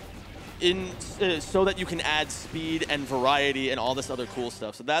difficulty so that you can add speed and variety and all this other cool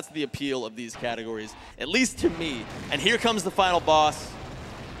stuff. So that's the appeal of these categories, at least to me. And here comes the final boss.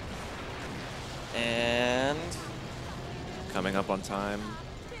 And Coming up on time.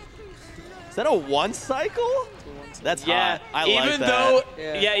 is that a one cycle? That's hot. I like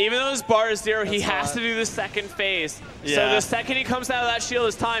that. Even though his bar is 0, he has hot. to do the second phase. Yeah. So the second he comes out of that shield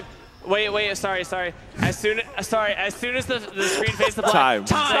is time. Wait, sorry. As soon as the screen fades to black.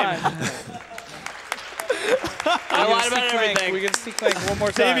 Time. I lied about everything. We can see Clank one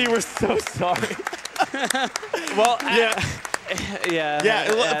more time. Davie, we're so sorry. Well,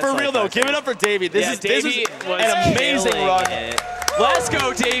 Yeah, for real though, give it up for Davie. This is an amazing run. Let's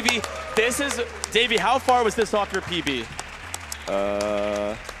go, Davie. Davie, how far was this off your PB?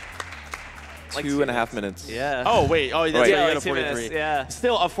 2.5 minutes. Yeah. Oh, wait. Oh, that's Right. right. Yeah, You got a like 2 43. minutes, yeah.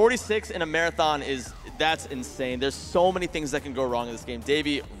 Still, a 46 in a marathon that's insane. There's so many things that can go wrong in this game.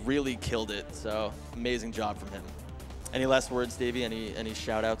 Davie really killed it, so amazing job from him. Any last words, Davie? Any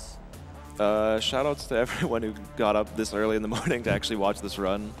shout-outs? Shout outs to everyone who got up this early in the morning to actually watch this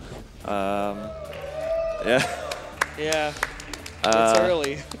run. Yeah. Yeah. It's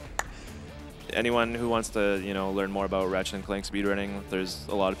early. Anyone who wants to, learn more about Ratchet and Clank speedrunning, there's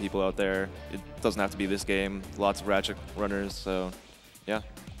a lot of people out there. It doesn't have to be this game. Lots of Ratchet runners, so yeah.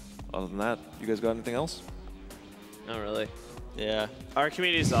 Other than that, you guys got anything else? Not really. Yeah. Our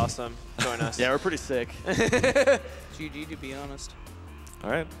community is awesome. Join us. Yeah, we're pretty sick. GG, to be honest. All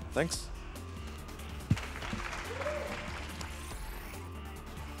right, thanks.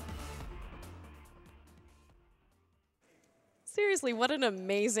 Seriously, what an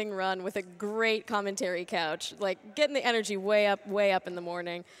amazing run with a great commentary couch. Like, getting the energy way up in the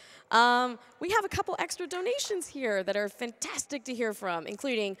morning. We have a couple extra donations here that are fantastic to hear from,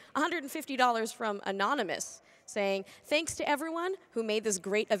 including $150 from Anonymous, saying, thanks to everyone who made this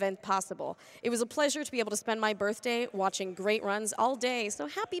great event possible. It was a pleasure to be able to spend my birthday watching great runs all day, so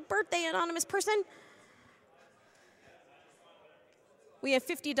happy birthday, anonymous person. We have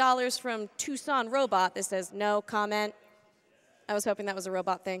 $50 from Tucson Robot that says, no comment. I was hoping that was a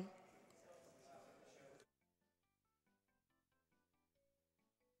robot thing.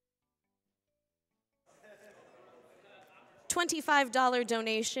 $25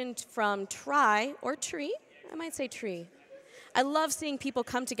 donation from Try, or Tree. I might say Tree. I love seeing people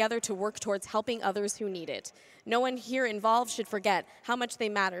come together to work towards helping others who need it. No one here involved should forget how much they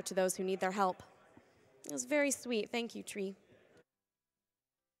matter to those who need their help. It was very sweet. Thank you, Tree.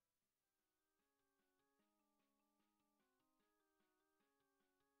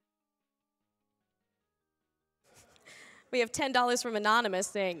 We have $10 from Anonymous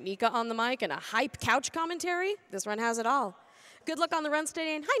saying, Nika on the mic and a hype couch commentary. This run has it all. Good luck on the run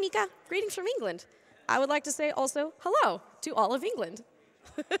today, and hi, Nika. Greetings from England. I would like to say also hello to all of England.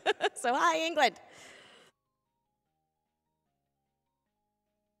 So hi, England.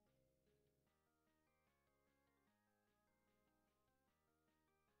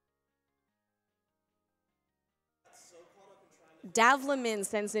 Davlamin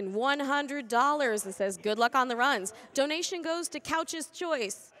sends in $100 and says, good luck on the runs. Donation goes to Couch's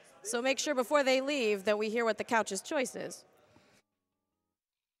Choice. So make sure before they leave that we hear what the Couch's Choice is.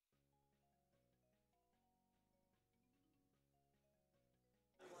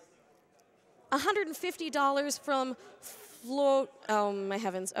 $150 from oh my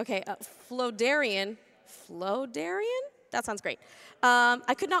heavens. Okay, Flodarian. Flodarian? That sounds great.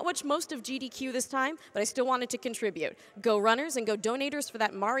 I could not watch most of GDQ this time, but I still wanted to contribute. Go runners and go donators for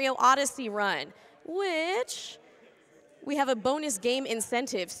that Mario Odyssey run, which we have a bonus game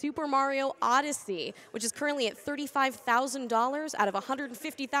incentive, Super Mario Odyssey, which is currently at $35,000 out of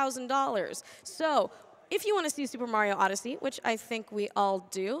 $150,000. So if you want to see Super Mario Odyssey, which I think we all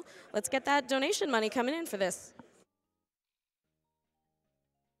do, let's get that donation money coming in for this.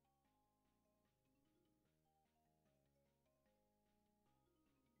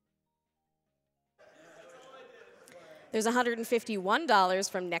 There's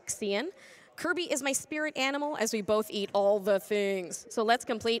 $151 from Nexian. Kirby is my spirit animal as we both eat all the things. So let's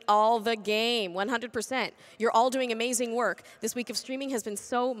complete all the game, 100%. You're all doing amazing work. This week of streaming has been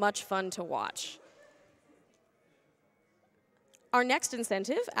so much fun to watch. Our next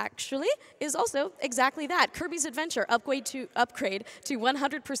incentive, actually, is also exactly that. Kirby's Adventure, upgrade to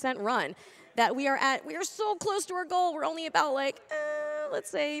 100% run. That we are so close to our goal. We're only about like, let's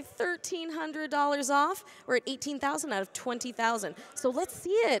say $1,300 off. We're at 18,000 out of 20,000. So let's see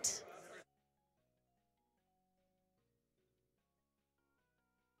it.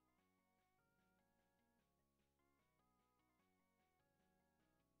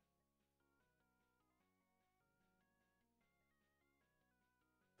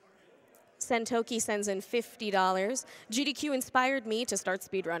 Sentoki sends in $50. GDQ inspired me to start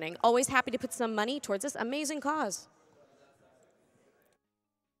speedrunning. Always happy to put some money towards this amazing cause.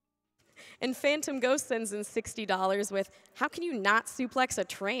 And Phantom Ghost sends in $60 with, how can you not suplex a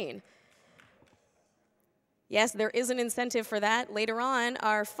train? Yes, there is an incentive for that. Later on,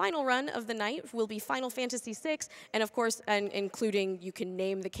 our final run of the night will be Final Fantasy VI, and of course, including you can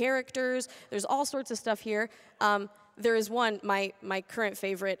name the characters. There's all sorts of stuff here. There is one, my current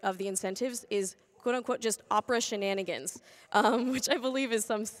favorite of the incentives is quote-unquote just opera shenanigans, which I believe is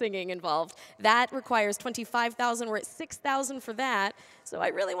some singing involved. That requires $25,000. We're at $6,000 for that, so I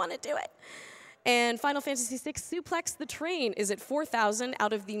really want to do it. And Final Fantasy VI Suplex the Train is at $4,000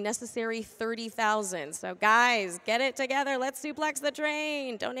 out of the necessary $30,000. So guys, get it together. Let's suplex the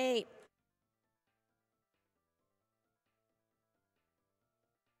train. Donate.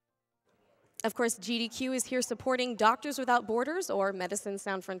 Of course, GDQ is here supporting Doctors Without Borders, or Medicine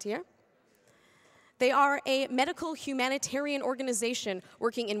Sans Frontier. They are a medical humanitarian organization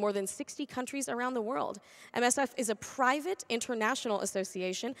working in more than 60 countries around the world. MSF is a private international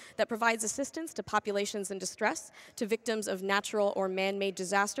association that provides assistance to populations in distress, to victims of natural or man-made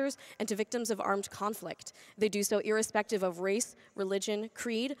disasters, and to victims of armed conflict. They do so irrespective of race, religion,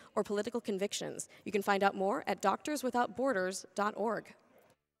 creed, or political convictions. You can find out more at doctorswithoutborders.org.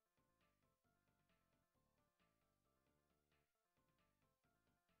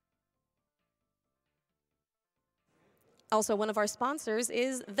 Also, one of our sponsors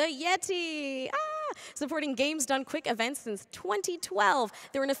is the Yeti, supporting Games Done Quick events since 2012.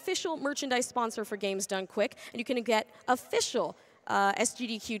 They're an official merchandise sponsor for Games Done Quick, and you can get official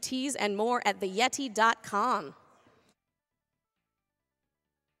SGDQ tees and more at theyeti.com.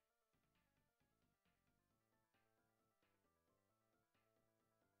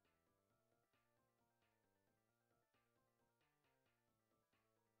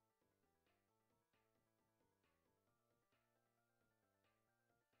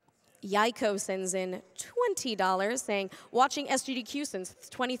 Yaiko sends in $20 saying, watching SGDQ since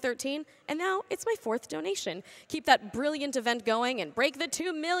 2013, and now it's my 4th donation. Keep that brilliant event going and break the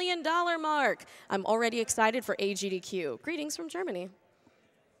 $2 million mark. I'm already excited for AGDQ. Greetings from Germany.